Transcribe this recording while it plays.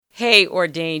Hey,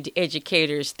 ordained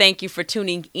educators, thank you for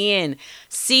tuning in.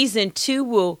 Season 2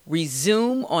 will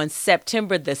resume on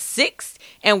September the 6th,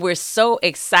 and we're so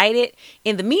excited.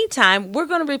 In the meantime, we're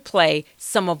going to replay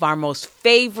some of our most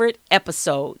favorite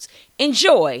episodes.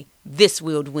 Enjoy this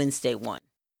Wheeled Wednesday one.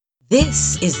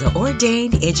 This is the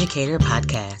Ordained Educator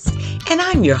Podcast, and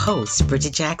I'm your host,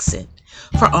 Bridget Jackson.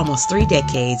 For almost 3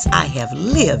 decades, I have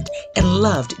lived and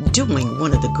loved doing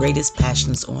one of the greatest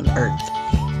passions on earth,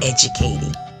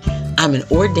 educating. I'm an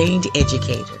ordained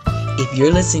educator. If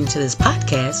you're listening to this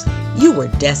podcast, you were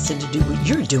destined to do what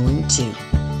you're doing too.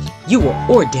 You were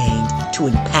ordained to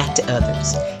impact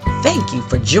others. Thank you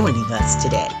for joining us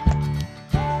today.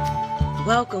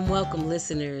 Welcome,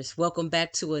 listeners. Welcome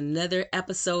back to another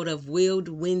episode of Wheeled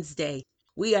Wednesday.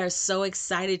 We are so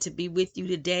excited to be with you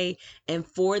today and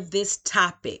for this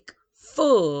topic,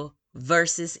 full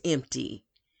versus empty.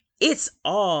 It's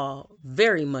all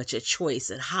very much a choice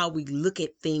of how we look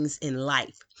at things in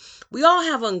life. We all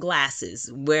have on glasses,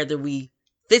 whether we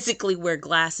physically wear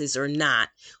glasses or not.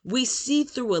 We see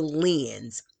through a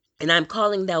lens, and I'm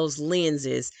calling those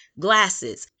lenses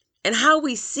glasses. And how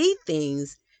we see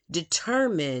things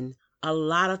determine a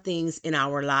lot of things in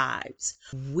our lives.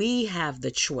 We have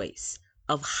the choice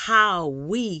of how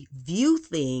we view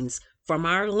things from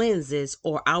our lenses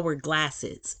or our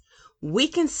glasses. We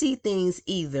can see things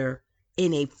either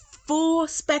in a full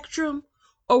spectrum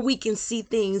or we can see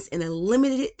things in a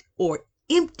limited or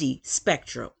empty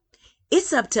spectrum.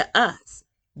 It's up to us.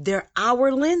 They're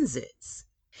our lenses.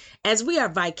 As we are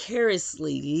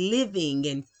vicariously living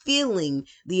and feeling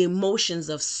the emotions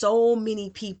of so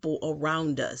many people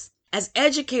around us, as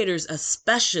educators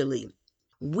especially,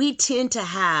 we tend to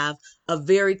have a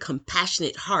very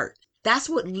compassionate heart. That's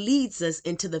what leads us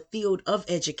into the field of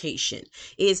education,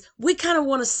 is we kind of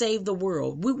want to save the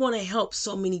world. We want to help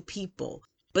so many people.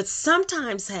 But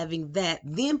sometimes having that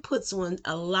then puts on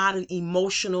a lot of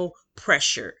emotional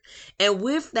pressure. And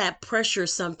with that pressure,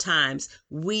 sometimes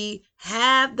we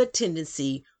have the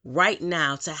tendency right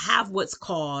now to have what's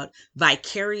called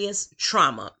vicarious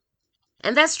trauma.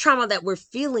 And that's trauma that we're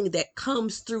feeling that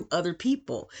comes through other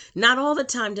people. Not all the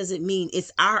time does it mean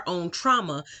it's our own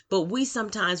trauma, but we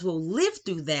sometimes will live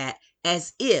through that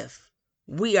as if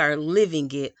we are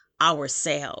living it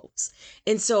ourselves.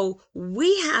 And so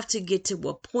we have to get to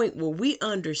a point where we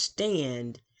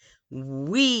understand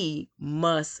we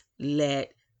must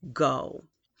let go.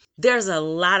 There's a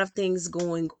lot of things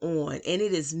going on and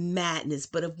it is madness.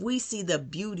 But if we see the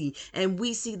beauty and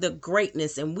we see the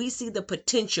greatness and we see the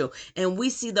potential and we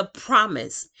see the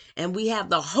promise and we have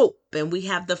the hope and we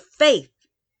have the faith,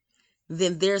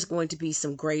 then there's going to be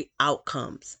some great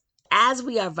outcomes. As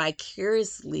we are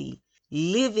vicariously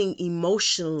living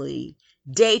emotionally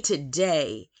day to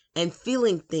day and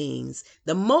feeling things,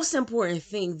 the most important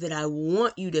thing that I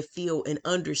want you to feel and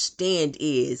understand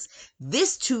is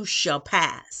this too shall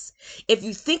pass. If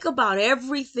you think about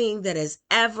everything that has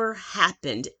ever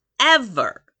happened,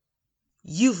 ever,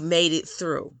 you've made it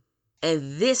through.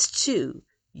 And this too,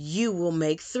 you will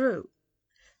make through.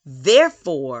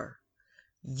 Therefore,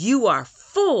 you are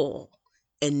full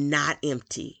and not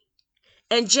empty.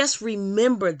 And just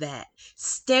remember that.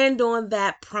 Stand on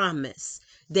that promise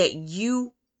that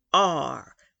you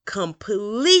are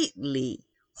completely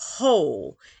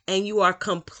whole and you are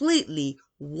completely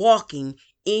walking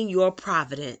in your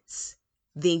providence.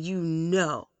 Then you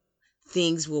know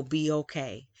things will be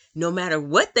okay. No matter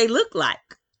what they look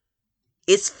like,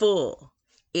 it's full.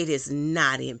 It is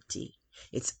not empty.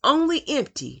 It's only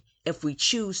empty if we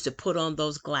choose to put on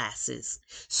those glasses.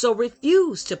 So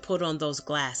refuse to put on those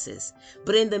glasses.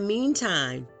 But in the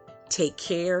meantime, take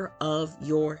care of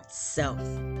yourself.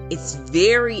 It's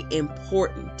very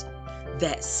important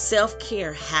that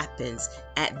self-care happens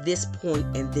at this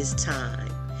point in this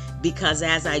time. Because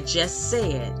as I just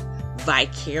said,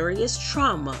 vicarious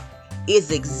trauma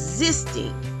is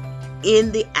existing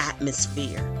in the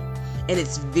atmosphere. And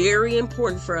it's very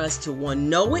important for us to, 1,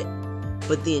 know it,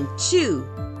 but then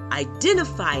 2,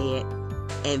 identify it,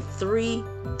 and 3,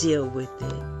 deal with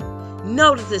it.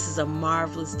 Know that this is a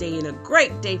marvelous day and a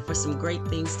great day for some great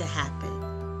things to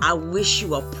happen. I wish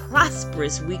you a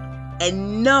prosperous week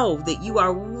and know that you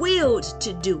are willed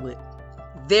to do it.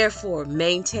 Therefore,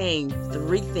 maintain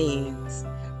 3 things.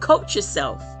 Coach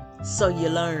yourself so you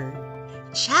learn.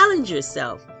 Challenge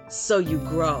yourself so you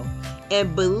grow.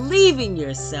 And believe in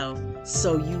yourself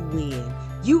so you win.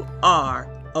 You are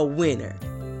a winner.